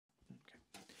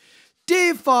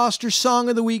Dave Foster Song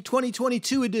of the Week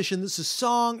 2022 edition. This is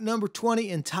song number 20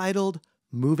 entitled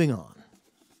Moving On.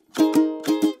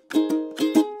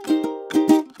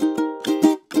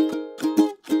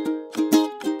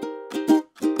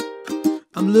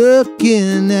 I'm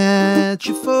looking at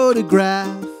your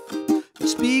photograph. It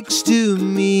speaks to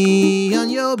me on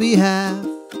your behalf.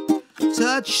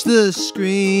 Touch the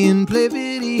screen, play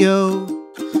video.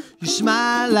 You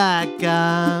smile like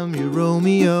I'm your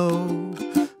Romeo.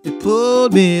 You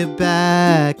pulled me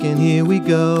back and here we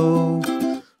go.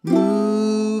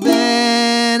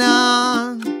 Moving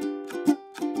on.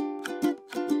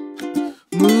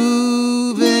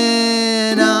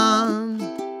 Moving on.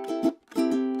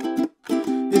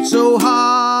 It's so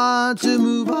hard to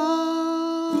move on.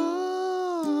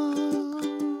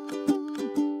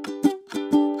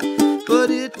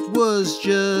 But it was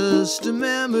just a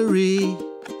memory,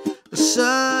 a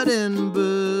sudden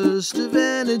burst of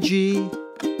energy.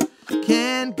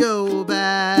 Can't go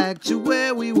back to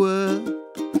where we were.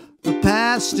 The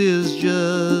past is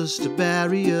just a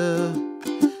barrier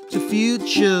to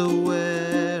future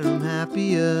where I'm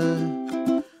happier.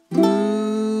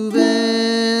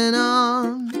 Moving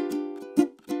on.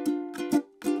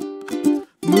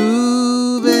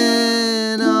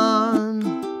 Moving on.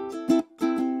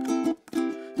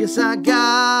 Yes, I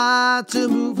got to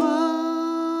move on.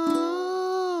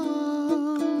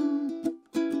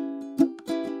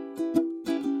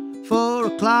 4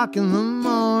 o'clock in the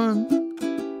morn.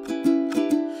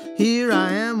 Here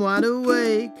I am wide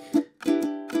awake.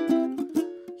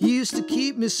 Used to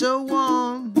keep me so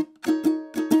warm.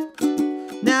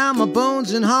 Now my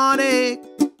bones and heart ache.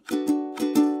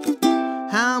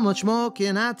 How much more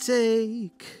can I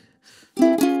take?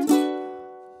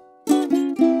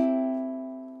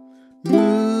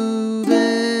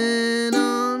 Moving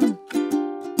on.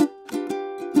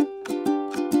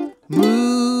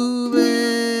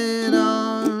 Moving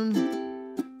on.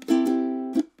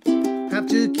 Have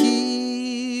to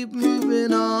keep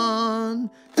moving on.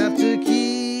 Have to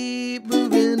keep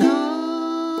moving on.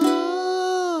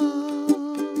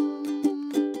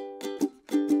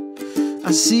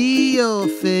 I see your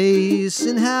face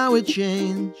and how it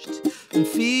changed, and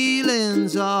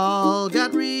feelings all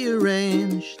got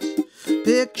rearranged.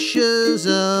 Pictures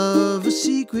of a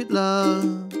secret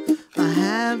love. I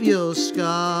have your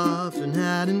scarf and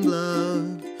hat and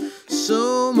glove.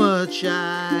 So much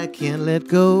I can't let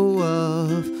go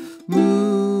of.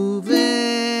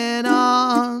 Moving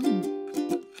on.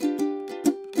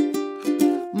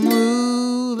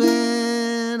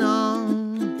 Moving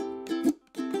on.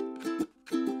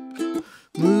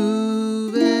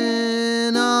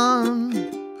 Moving on.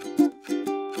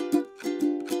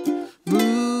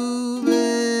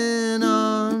 Moving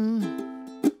on.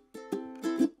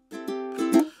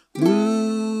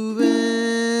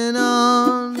 Moving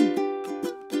on.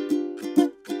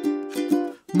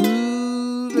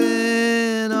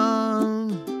 Moving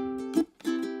on.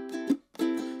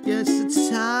 Yes, it's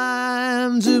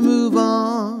time to move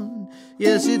on.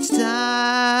 Yes, it's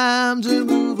time to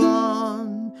move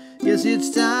on. Yes, it's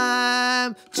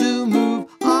time to move